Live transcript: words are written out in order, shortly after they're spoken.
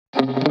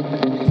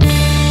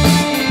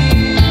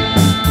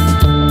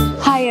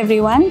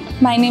everyone,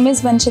 my name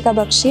is Vanshika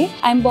Bakshi.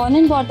 I'm born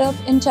and brought up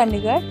in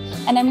Chandigarh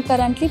and I'm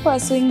currently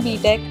pursuing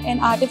B.Tech in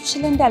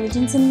Artificial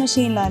Intelligence and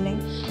Machine Learning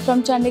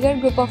from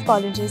Chandigarh Group of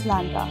Colleges,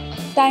 Landran.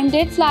 Time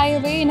did fly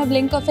away in a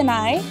blink of an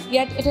eye,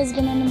 yet it has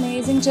been an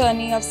amazing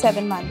journey of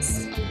 7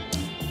 months.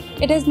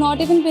 It has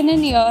not even been a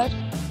year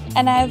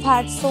and I have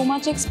had so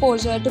much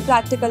exposure to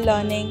practical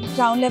learning,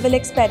 ground-level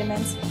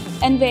experiments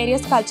and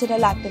various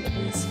cultural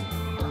activities.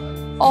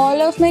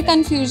 All of my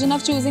confusion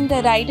of choosing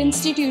the right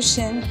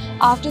institution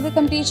after the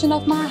completion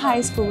of my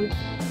high school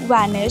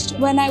vanished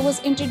when I was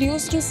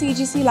introduced to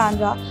CGC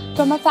Landran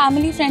from a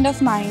family friend of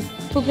mine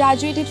who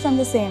graduated from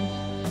the same.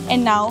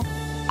 And now,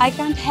 I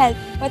can't help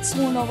but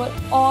swoon over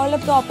all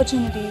of the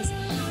opportunities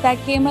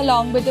that came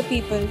along with the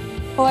people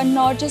who are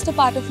not just a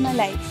part of my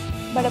life,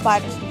 but a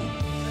part of me.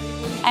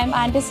 I'm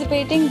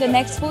anticipating the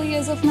next 4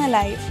 years of my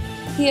life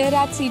here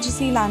at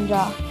CGC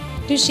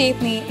Landran to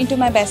shape me into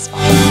my best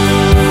form.